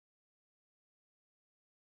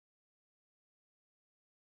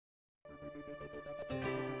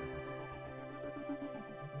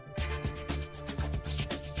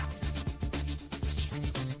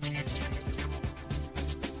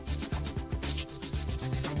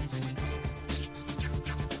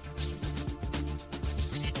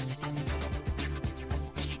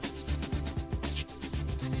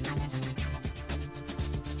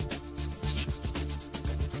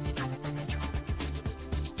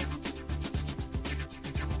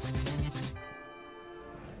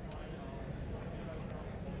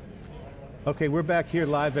Okay, we're back here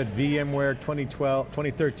live at VMware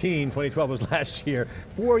 2013. 2012 was last year.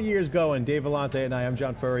 4 years going. Dave Vellante and I'm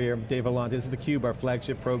John Furrier. Dave Vellante, this is theCUBE, our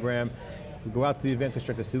flagship program. We go out to the events,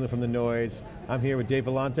 extract the ceiling from the noise. I'm here with Dave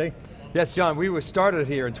Vellante. Yes, John, we were started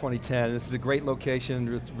here in 2010. This is a great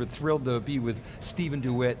location. We're thrilled to be with Stephen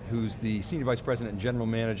DeWitt, who's the Senior Vice President and General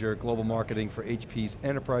Manager, Global Marketing for HP's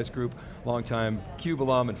Enterprise Group, longtime CUBE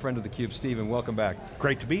alum and friend of theCUBE. Stephen, welcome back.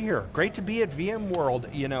 Great to be here. Great to be at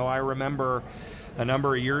VMworld. You know, I remember a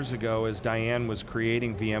number of years ago as Diane was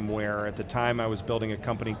creating VMware. At the time I was building a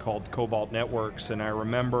company called Cobalt Networks, and I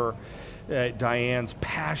remember Diane's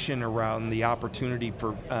passion around the opportunity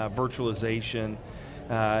for virtualization.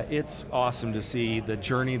 It's awesome to see the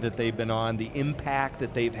journey that they've been on, the impact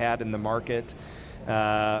that they've had in the market.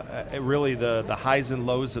 Really the highs and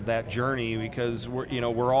lows of that journey, because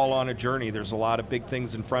we're all on a journey. There's a lot of big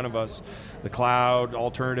things in front of us. The cloud,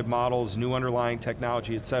 alternative models, new underlying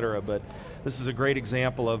technology, et cetera. But this is a great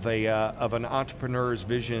example of an entrepreneur's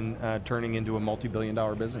vision turning into a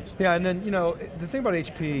multi-billion-dollar business. Yeah, and then the thing about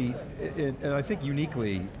HP, and I think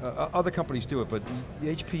uniquely, other companies do it, but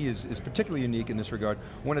HP is particularly unique in this regard.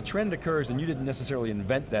 When a trend occurs and you didn't necessarily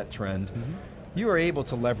invent that trend, you are able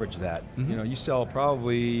to leverage that. You sell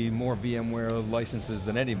probably more VMware licenses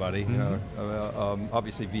than anybody.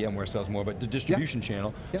 Obviously VMware sells more, but the distribution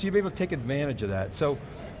channel. So you'll be able to take advantage of that. So,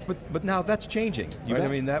 but now that's changing, right? I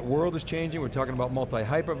mean, that world is changing. We're talking about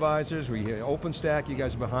multi-hypervisors, OpenStack, you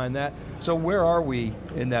guys are behind that. So where are we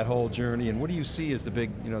in that whole journey, and what do you see as the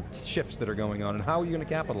big shifts that are going on, and how are you going to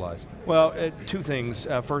capitalize? Well, two things.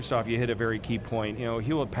 First off, you hit a very key point.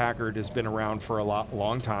 Hewlett-Packard has been around for a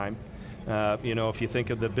long time. If you think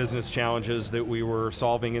of the business challenges that we were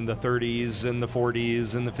solving in the 30s and the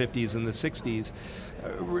 40s and the 50s and the 60s,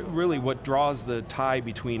 really what draws the tie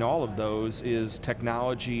between all of those is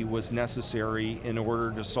technology was necessary in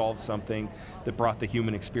order to solve something that brought the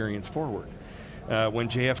human experience forward. When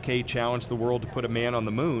JFK challenged the world to put a man on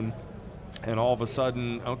the moon, and all of a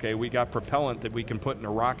sudden, okay, we got propellant that we can put in a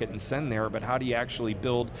rocket and send there, but how do you actually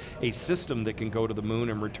build a system that can go to the moon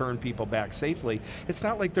and return people back safely? It's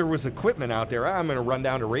not like there was equipment out there, I'm going to run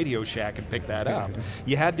down to Radio Shack and pick that up.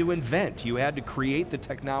 You had to invent, you had to create the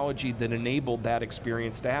technology that enabled that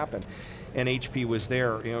experience to happen. And HP was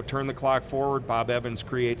there. Turn the clock forward, Bob Evans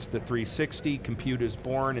creates the 360, compute is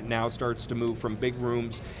born, it now starts to move from big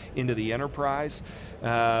rooms into the enterprise.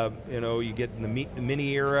 You get in the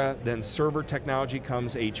mini era, then server technology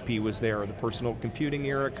comes, HP was there. The personal computing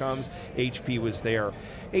era comes, HP was there.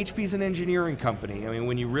 HP's an engineering company. I mean,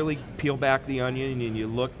 when you really peel back the onion and you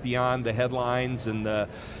look beyond the headlines and the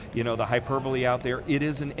hyperbole out there, it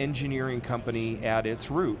is an engineering company at its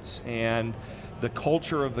roots. And the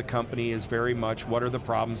culture of the company is very much what are the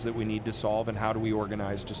problems that we need to solve and how do we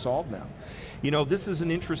organize to solve them. This is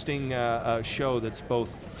an interesting show that's both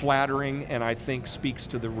flattering and I think speaks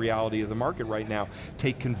to the reality of the market right now.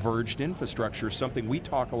 Take converged infrastructure, something we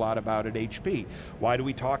talk a lot about at HP. Why do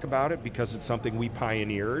we talk about it? Because it's something we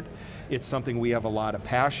pioneered. It's something we have a lot of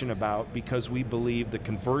passion about because we believe the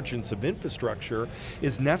convergence of infrastructure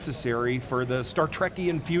is necessary for the Star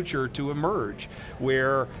Trekian future to emerge,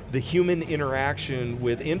 where the human interaction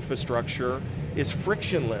with infrastructure is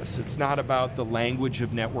frictionless. It's not about the language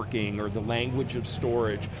of networking or the language of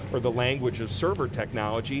storage or the language of server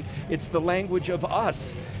technology. It's the language of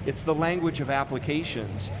us. It's the language of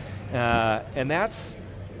applications. And that's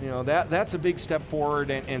a big step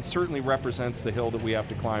forward and certainly represents the hill that we have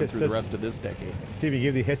to climb through the rest of this decade. Steve, you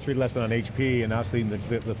gave the history lesson on HP, and obviously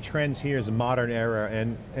the trends here is a modern era,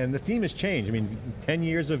 and the theme has changed. I mean, 10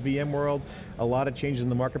 years of VMworld, a lot of changes in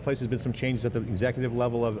the marketplace. There's been some changes at the executive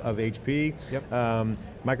level of HP. Yep.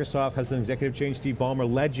 Microsoft has an executive change, Steve Ballmer,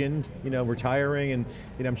 legend, retiring, and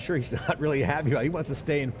I'm sure he's not really happy about it. He wants to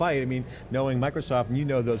stay and fight. I mean, knowing Microsoft, and you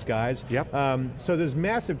know those guys. Yep. So there's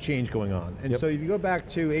massive change going on. And so if you go back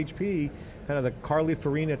to HP, kind of the Carly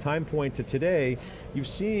Fiorina time point to today, you're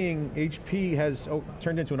seeing HP has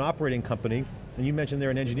turned into an operating company, and you mentioned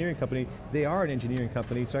they're an engineering company. They are an engineering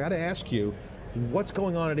company, so I got to ask you, what's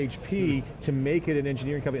going on at HP to make it an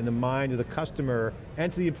engineering company in the mind of the customer and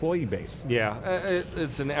to the employee base? Yeah,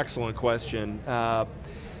 it's an excellent question.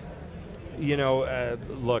 You know,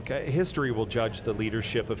 look, history will judge the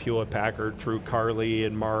leadership of Hewlett-Packard through Carly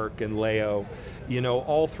and Mark and Leo. You know,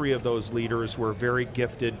 all three of those leaders were very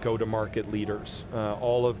gifted go-to-market leaders.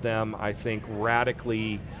 All of them, I think,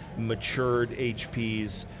 radically matured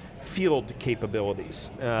HP's field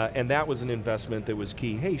capabilities, and that was an investment that was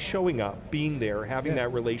key. Hey, showing up, being there, having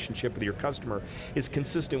that relationship with your customer is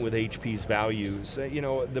consistent with HP's values. You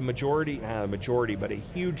know, the majority, but a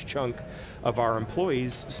huge chunk of our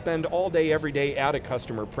employees spend all day, every day at a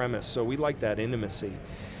customer premise, so we like that intimacy.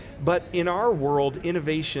 But in our world,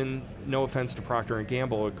 innovation, no offense to Procter &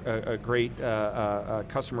 Gamble, a great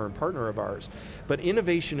customer and partner of ours, but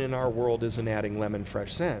innovation in our world isn't adding lemon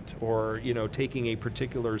fresh scent or, you know, taking a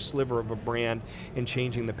particular sliver of a brand and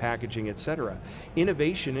changing the packaging, et cetera.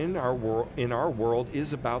 Innovation in our world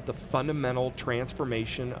is about the fundamental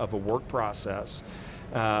transformation of a work process,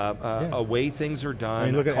 a way things are done. I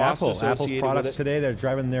mean, look at Apple. Apple's products today that are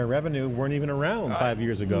driving their revenue weren't even around 5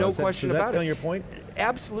 years ago. No question about it. That's kind of your point?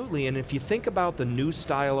 Absolutely, and if you think about the new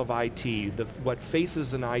style of IT, what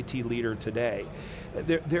faces an IT leader today,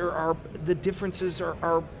 the differences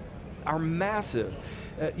are massive.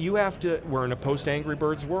 We're in a post-Angry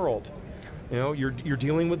Birds world. You know, you're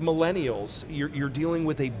dealing with millennials. You're dealing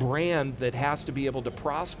with a brand that has to be able to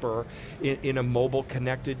prosper in a mobile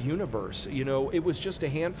connected universe. You know, it was just a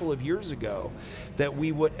handful of years ago that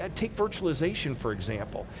we would, take virtualization for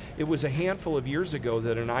example. It was a handful of years ago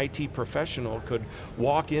that an IT professional could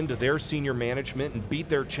walk into their senior management and beat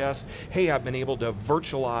their chest, hey, I've been able to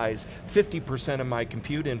virtualize 50% of my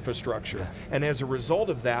compute infrastructure. And as a result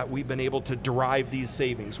of that, we've been able to derive these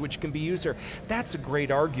savings, which can be used there. That's a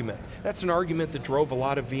great argument. That's an argument that drove a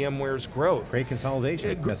lot of VMware's growth. Great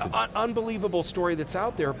consolidation message. Unbelievable story that's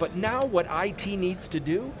out there, but now what IT needs to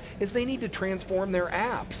do is they need to transform their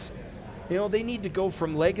apps. You know, they need to go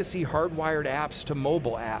from legacy hardwired apps to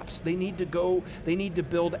mobile apps. They need to build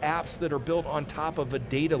apps that are built on top of a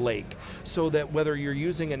data lake, so that whether you're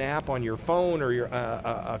using an app on your phone or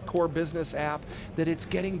a core business app, that it's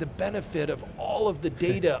getting the benefit of all of the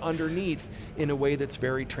data underneath in a way that's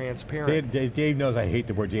very transparent. Dave knows I hate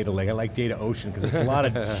the word data lake. I like data ocean because it's a lot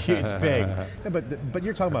of, it's big. Yeah, but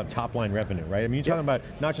you're talking about top line revenue, right? I mean, you're talking about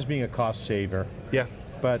not just being a cost saver. Yeah.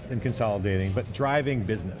 And consolidating, but driving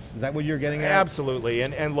business. Is that what you're getting at? Absolutely,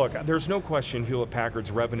 and look, there's no question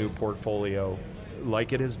Hewlett-Packard's revenue portfolio,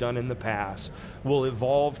 like it has done in the past, will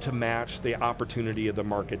evolve to match the opportunity of the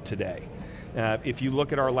market today. If you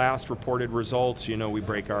look at our last reported results, you know, we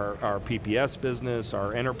break our PPS business,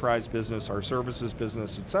 our enterprise business, our services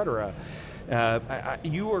business, et cetera.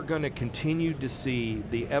 You are going to continue to see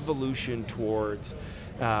the evolution towards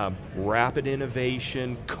rapid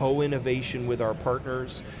innovation, co-innovation with our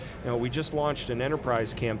partners. You know, we just launched an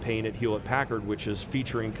enterprise campaign at Hewlett-Packard, which is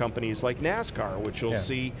featuring companies like NASCAR, which you'll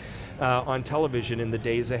see on television in the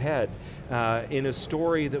days ahead, in a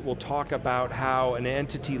story that will talk about how an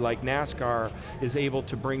entity like NASCAR is able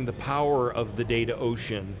to bring the power of the data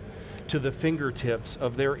ocean to the fingertips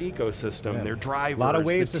of their ecosystem, their drivers, a lot of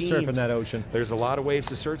waves the teams. To surf in that ocean. There's a lot of waves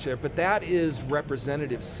to search there, but that is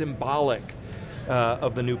representative, symbolic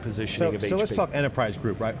of the new positioning of HP. So let's talk enterprise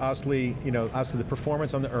group, right? Obviously, the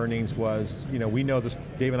performance on the earnings was, we know this,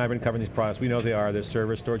 Dave and I have been covering these products, we know they are, their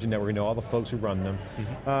server, storage, and network, we know all the folks who run them,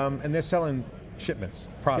 and they're selling shipments,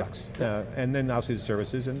 products, and then obviously the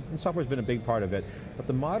services, and software's been a big part of it. But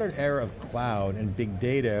the modern era of cloud and big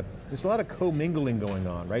data, there's a lot of commingling going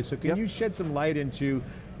on, right? So can you shed some light into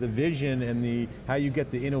the vision and how you get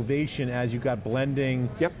the innovation as you got blending?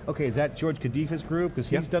 Okay, is that George Kadifa's group? Because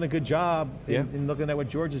he's done a good job in looking at what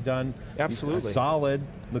George has done. Absolutely. Solid,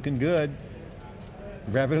 looking good.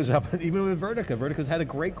 Revenue's up, even with Vertica. Vertica's had a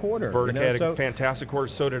great quarter. Vertica had a fantastic quarter,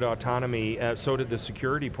 so did Autonomy, so did the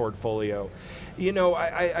security portfolio.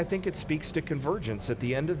 I think it speaks to convergence. At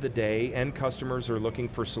the end of the day, end customers are looking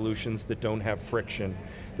for solutions that don't have friction.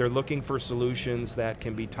 They're looking for solutions that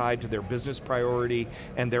can be tied to their business priority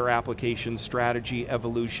and their application strategy,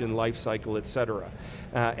 evolution, life cycle, et cetera.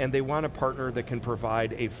 And they want a partner that can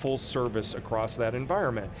provide a full service across that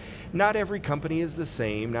environment. Not every company is the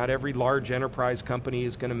same. Not every large enterprise company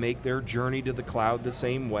is going to make their journey to the cloud the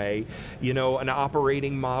same way. An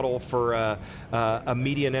operating model for a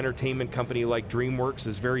media and entertainment company like DreamWorks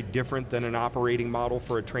is very different than an operating model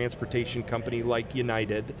for a transportation company like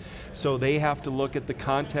United. So they have to look at the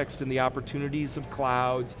context and the opportunities of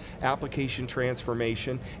clouds, application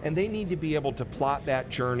transformation, and they need to be able to plot that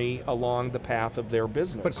journey along the path of their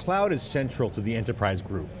business. But cloud is central to the enterprise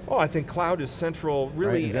group. Oh, I think cloud is central,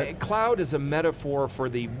 really. Right, cloud is a metaphor for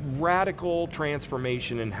the radical transformation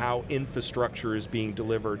transformation in how infrastructure is being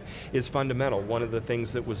delivered is fundamental. One of the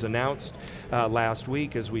things that was announced last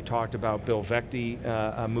week as we talked about Bill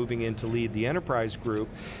Vecti moving in to lead the enterprise group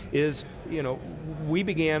is, we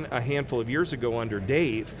began a handful of years ago under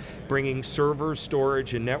Dave, bringing server,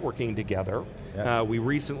 storage, and networking together. Yeah. We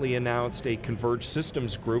recently announced a converged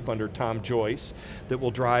systems group under Tom Joyce that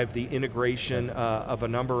will drive the integration of a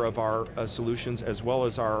number of our solutions as well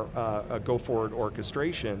as our go-forward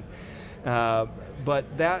orchestration. But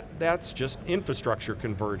that's just infrastructure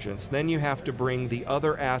convergence. Then you have to bring the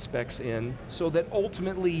other aspects in so that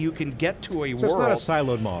ultimately you can get to a world. It's not a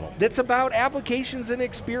siloed model. That's about applications and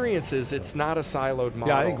experiences. It's not a siloed model.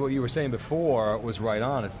 Yeah, I think what you were saying before was right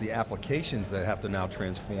on. It's the applications that have to now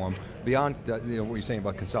transform beyond what you're saying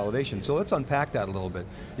about consolidation. So let's unpack that a little bit.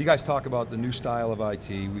 You guys talk about the new style of IT.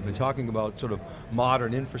 We've been talking about sort of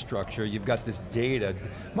modern infrastructure. You've got this data.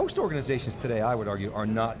 Most organizations today, I would argue, are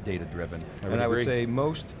not data driven. I would say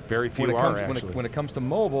most, very few are actually. When it comes to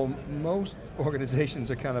mobile, most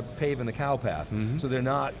organizations are kind of paving the cow path. So they're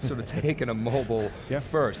not sort of taking a mobile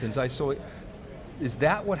first. And so is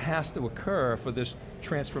that what has to occur for this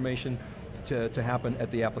transformation to happen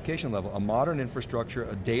at the application level? A modern infrastructure,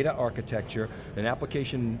 a data architecture, an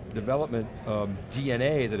application development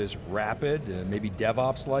DNA that is rapid, maybe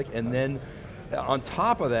DevOps-like, and then on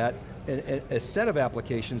top of that, a set of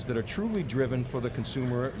applications that are truly driven for the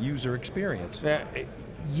consumer user experience.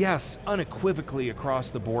 Yes, unequivocally across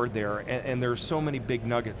the board there, and there's so many big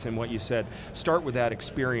nuggets in what you said. Start with that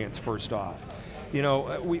experience first off.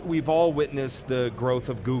 We've all witnessed the growth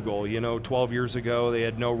of Google. 12 years ago they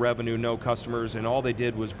had no revenue, no customers, and all they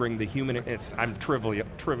did was bring the human, I'm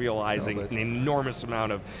trivializing an enormous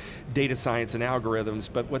amount of data science and algorithms,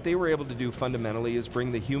 but what they were able to do fundamentally is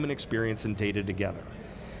bring the human experience and data together.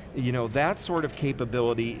 That sort of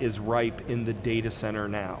capability is ripe in the data center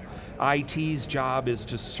now. IT's job is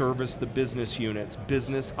to service the business units.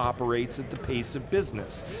 Business operates at the pace of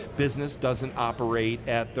business. Business doesn't operate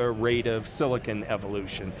at the rate of silicon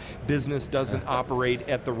evolution. Business doesn't operate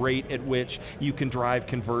at the rate at which you can drive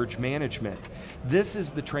converged management. This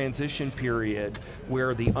is the transition period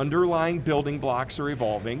where the underlying building blocks are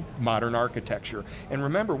evolving, modern architecture. And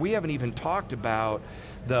remember, we haven't even talked about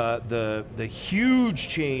the huge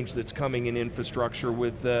change that's coming in infrastructure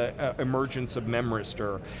with the emergence of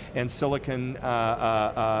Memristor and silicon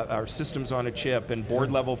our systems on a chip and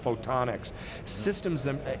board level photonics. Systems,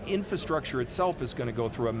 infrastructure itself is going to go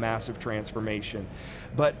through a massive transformation.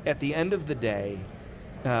 But at the end of the day,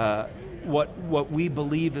 what we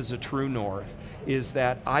believe is a true north is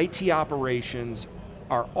that IT operations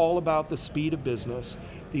are all about the speed of business,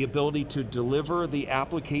 the ability to deliver the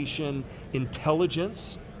application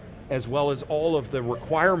intelligence, as well as all of the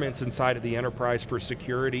requirements inside of the enterprise for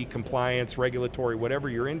security, compliance, regulatory, whatever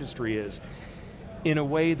your industry is, in a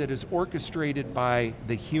way that is orchestrated by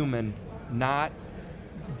the human, not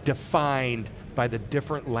defined by the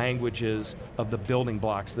different languages of the building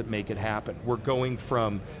blocks that make it happen. We're going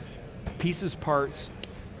from pieces, parts,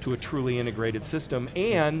 to a truly integrated system,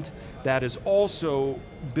 and that is also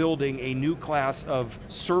building a new class of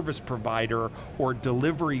service provider or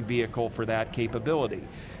delivery vehicle for that capability.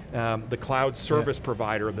 The cloud service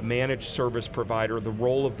provider, the managed service provider, the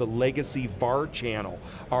role of the legacy VAR channel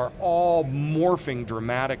are all morphing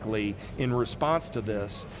dramatically in response to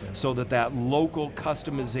this, so that local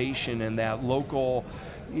customization and that local,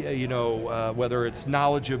 whether it's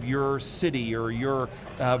knowledge of your city or your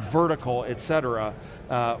vertical, et cetera,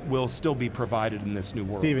 will still be provided in this new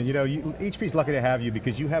world. Stephen, HP's lucky to have you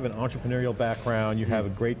because you have an entrepreneurial background, you have a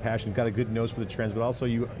great passion, you've got a good nose for the trends, but also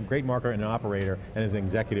you're a great marketer and an operator and as an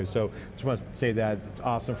executive. So I just want to say that it's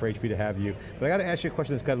awesome for HP to have you. But I got to ask you a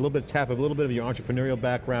question that's got a little bit of a little bit of your entrepreneurial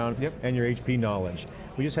background and your HP knowledge.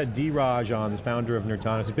 We just had D-Raj on, the founder of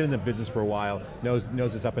Nutanix. He's been in the business for a while, knows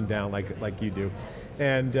this up and down like you do.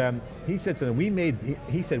 And he said something,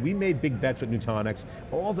 he said, we made big bets with Nutanix.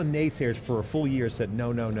 All the naysayers for a full year said,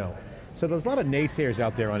 no, no, no. So there's a lot of naysayers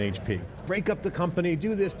out there on HP. Break up the company,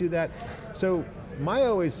 do this, do that. So my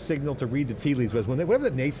always signal to read the tea leaves was, whatever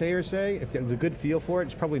the naysayers say, if there's a good feel for it,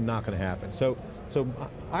 it's probably not going to happen. So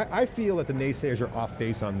I feel that the naysayers are off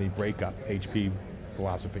base on the breakup HP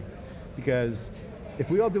philosophy. Because if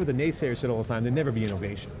we all do what the naysayers said all the time, there'd never be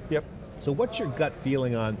innovation. Yep. So what's your gut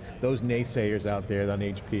feeling on those naysayers out there on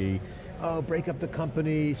HP? Oh, break up the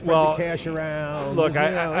company, spread the cash around, look,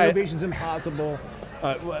 innovation's impossible.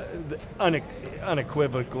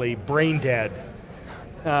 Unequivocally brain dead.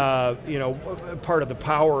 Part of the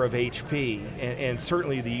power of HP, and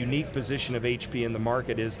certainly the unique position of HP in the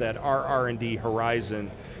market is that our R&D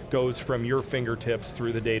horizon goes from your fingertips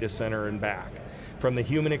through the data center and back. from the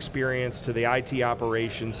human experience to the IT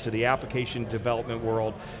operations to the application development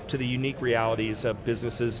world to the unique realities of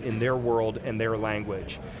businesses in their world and their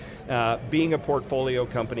language. Being a portfolio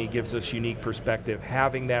company gives us unique perspective.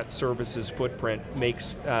 Having that services footprint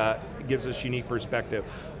gives us unique perspective.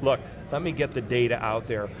 Look, let me get the data out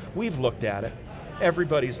there. We've looked at it.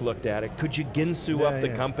 Everybody's looked at it. Could you Ginsu up the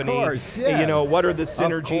company? Of course, yeah. You know, what are the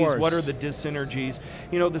synergies? What are the dis-synergies?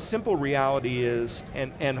 You know, the simple reality is,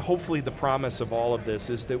 and hopefully the promise of all of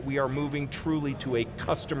this is that we are moving truly to a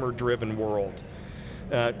customer-driven world.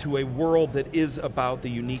 To a world that is about the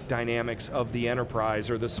unique dynamics of the enterprise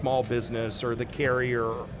or the small business or the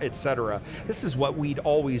carrier, et cetera. This is what we'd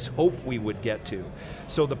always hoped we would get to.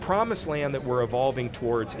 So the promised land that we're evolving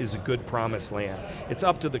towards is a good promised land. It's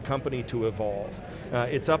up to the company to evolve.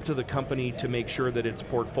 It's up to the company to make sure that its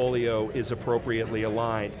portfolio is appropriately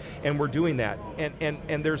aligned. And we're doing that.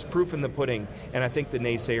 And there's proof in the pudding, and I think the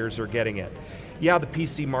naysayers are getting it. Yeah, the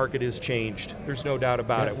PC market has changed. There's no doubt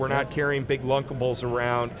about it. We're not carrying big lunkables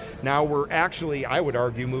around. Now we're actually, I would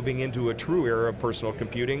argue, moving into a true era of personal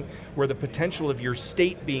computing where the potential of your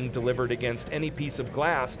state being delivered against any piece of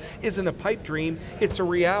glass isn't a pipe dream, it's a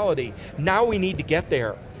reality. Now we need to get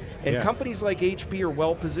there. And companies like HP are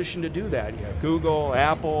well positioned to do that. Google,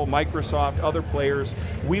 Apple, Microsoft, other players,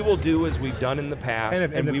 we will do as we've done in the past,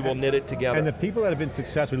 and we will knit it together. And the people that have been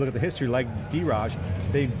successful, look at the history, like D-Raj,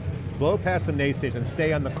 they blow past the naysays and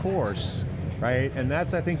stay on the course, right? And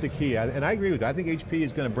that's, I think, the key. And I agree with you. I think HP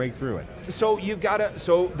is going to break through it. So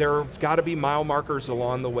there have got to be mile markers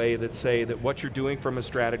along the way that say that what you're doing from a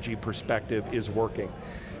strategy perspective is working.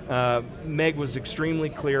 Meg was extremely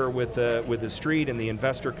clear with the street and the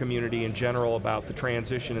investor community in general about the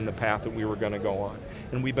transition and the path that we were going to go on.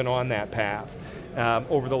 And we've been on that path.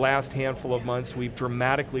 Over the last handful of months, we've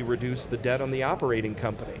dramatically reduced the debt on the operating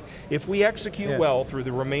company. If we execute well through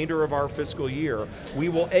the remainder of our fiscal year, we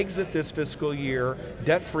will exit this fiscal year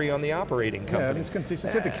debt-free on the operating company. Yeah,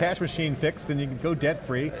 just get the cash machine fixed and you can go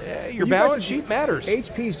debt-free. Your balance sheet matters.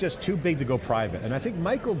 HP is just too big to go private. And I think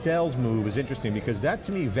Michael Dell's move is interesting because that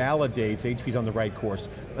to me validates HP's on the right course.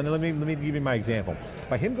 And let me give you my example.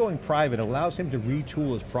 By him going private, it allows him to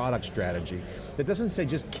retool his product strategy. That doesn't say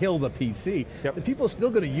just kill the PC. The people are still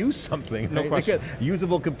going to use something. No question. They got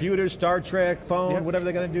usable computers, Star Trek, phone, whatever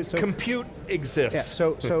they're going to do. So compute exists.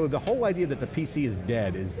 So the whole idea that the PC is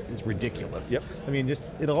dead is ridiculous. I mean,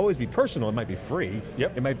 it'll always be personal. It might be free.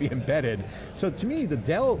 It might be embedded. So to me, the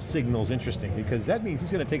Dell signal is interesting because that means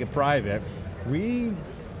he's going to take it private,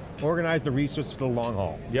 reorganize the resources for the long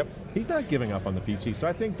haul. He's not giving up on the PC. So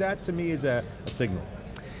I think that to me is a signal.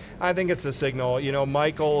 I think it's a signal. You know,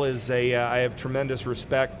 Michael is I have tremendous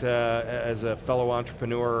respect as a fellow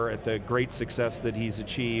entrepreneur at the great success that he's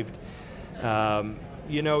achieved.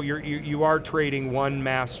 You know, you are trading one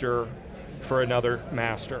master for another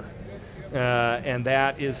master. And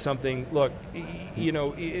that is something, look, you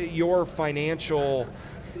know, your financial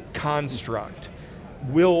construct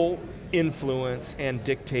will influence and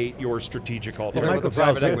dictate your strategic alternatives. Michael's a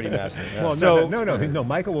private equity master. Well, no,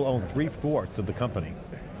 Michael will own 3/4 of the company.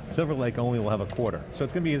 Silver Lake only will have a quarter. So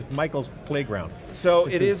it's going to be Michael's playground. So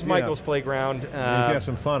it is Michael's playground. He's going to have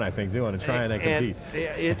some fun, I think, doing and trying to compete.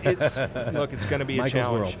 Look, it's going to be a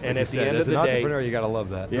challenge. World. And at the end of the day, as an day, entrepreneur, you got to love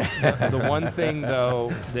that. The one thing,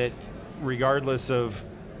 though, that regardless of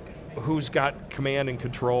who's got command and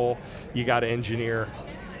control, you got to engineer.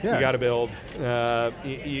 You got to build.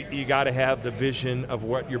 You got to have the vision of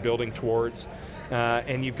what you're building towards.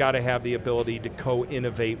 And you've got to have the ability to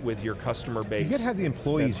co-innovate with your customer base. You got to have the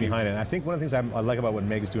employees behind it. I think one of the things I like about what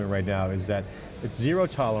Meg is doing right now is that it's zero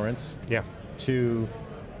tolerance to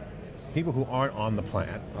people who aren't on the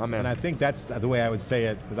plan. Amen. And I think that's the way I would say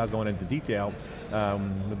it without going into detail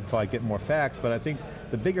until I get more facts, but I think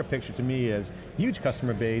the bigger picture to me is huge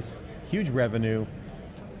customer base, huge revenue,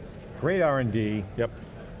 great R&D.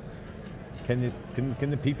 Can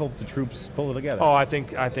the people, the troops, pull it together? Oh, I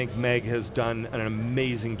think Meg has done an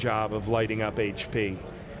amazing job of lighting up HP.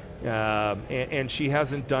 And she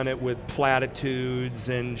hasn't done it with platitudes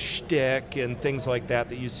and shtick and things like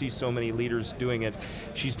that you see so many leaders doing it.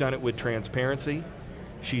 She's done it with transparency.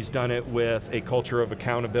 She's done it with a culture of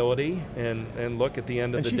accountability, and look, at the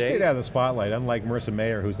end of the day. And she stayed out of the spotlight, unlike Marissa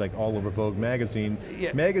Mayer, who's like all over Vogue magazine.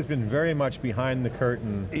 Meg has been very much behind the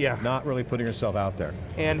curtain, not really putting herself out there.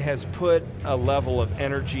 And has put a level of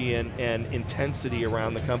energy and intensity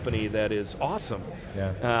around the company that is awesome.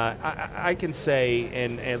 I can say,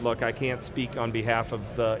 and look, I can't speak on behalf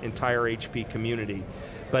of the entire HP community,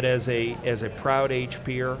 but as a proud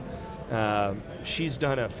HPer, she's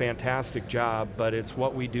done a fantastic job, but it's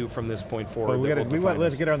what we do from this point forward. Well,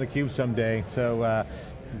 let's get her on theCUBE someday. So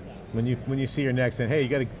when you see her next, and hey, you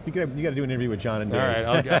got to do an interview with John and Dave.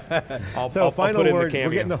 All right, I'll final put word. in the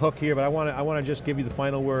We're getting the hook here, but I want to just give you the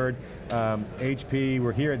final word. HP,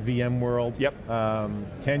 we're here at VMworld. Yep.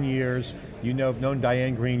 10 years. You've known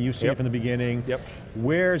Diane Green. You've seen it from the beginning. Yep.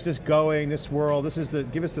 Where is this going? This world. This is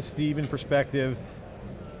give us the Steven perspective.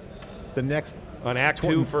 The next on Act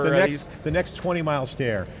 2 for the next 20-mile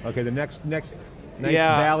stare. Okay, the next nice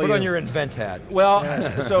valley. Put on your invent hat.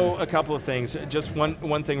 Well, so a couple of things. Just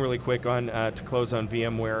one thing really quick on to close on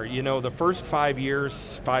VMware. The first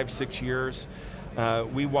 5-6 years,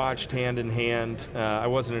 we watched hand in hand. I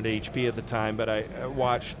wasn't at HP at the time, but I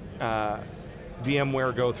watched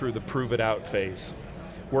VMware go through the prove it out phase,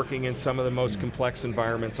 working in some of the most complex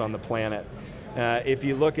environments on the planet. If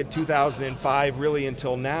you look at 2005, really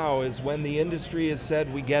until now, is when the industry has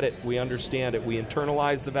said, we get it, we understand it, we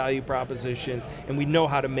internalize the value proposition, and we know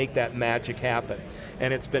how to make that magic happen.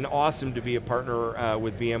 And it's been awesome to be a partner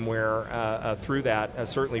with VMware through that.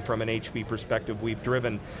 Certainly from an HP perspective, we've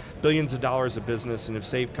driven billions of dollars of business and have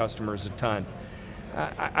saved customers a ton.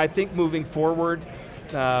 I think moving forward,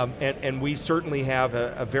 and we certainly have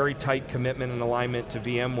a very tight commitment and alignment to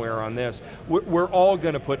VMware on this. We're all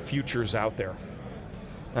going to put futures out there.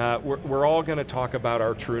 We're all going to talk about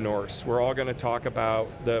our true norths. We're all going to talk about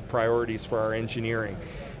the priorities for our engineering.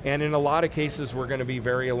 And in a lot of cases, we're going to be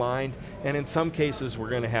very aligned, and in some cases, we're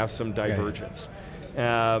going to have some divergence.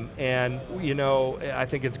 And I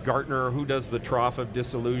think it's Gartner who does the trough of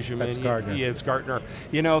disillusionment. That's Gartner. Yeah, it's Gartner.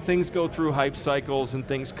 Things go through hype cycles and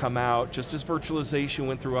things come out, just as virtualization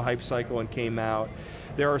went through a hype cycle and came out.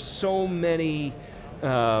 There are so many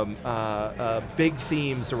big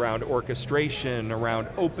themes around orchestration, around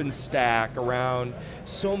OpenStack, around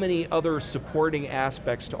so many other supporting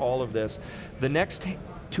aspects to all of this. The next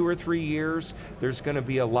 2 or 3 years, there's going to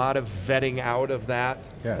be a lot of vetting out of that.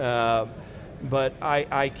 Yeah. But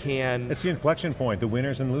I can... It's the inflection point. The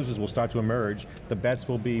winners and losers will start to emerge. The bets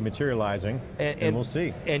will be materializing, and we'll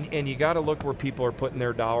see. And you got to look where people are putting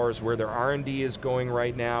their dollars, where their R&D is going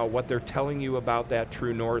right now, what they're telling you about that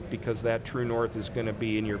true north, because that true north is going to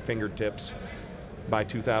be in your fingertips by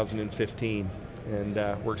 2015. And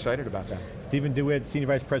we're excited about that. Steven DeWitt, Senior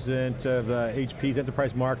Vice President of HP's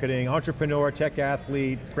Enterprise Marketing, entrepreneur, tech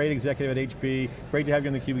athlete, great executive at HP. Great to have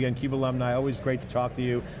you on theCUBE again, CUBE alumni, always great to talk to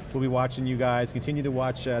you. We'll be watching you guys. Continue to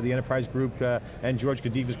watch the Enterprise Group and George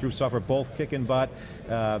Kadiva's group software, both kicking butt.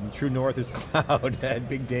 True North is cloud and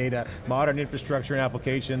big data, modern infrastructure and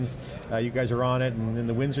applications. You guys are on it, and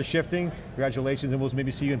the winds are shifting. Congratulations, and we'll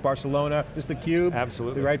maybe see you in Barcelona. This is theCUBE.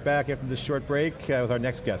 Absolutely. We'll be right back after this short break with our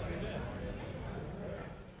next guest.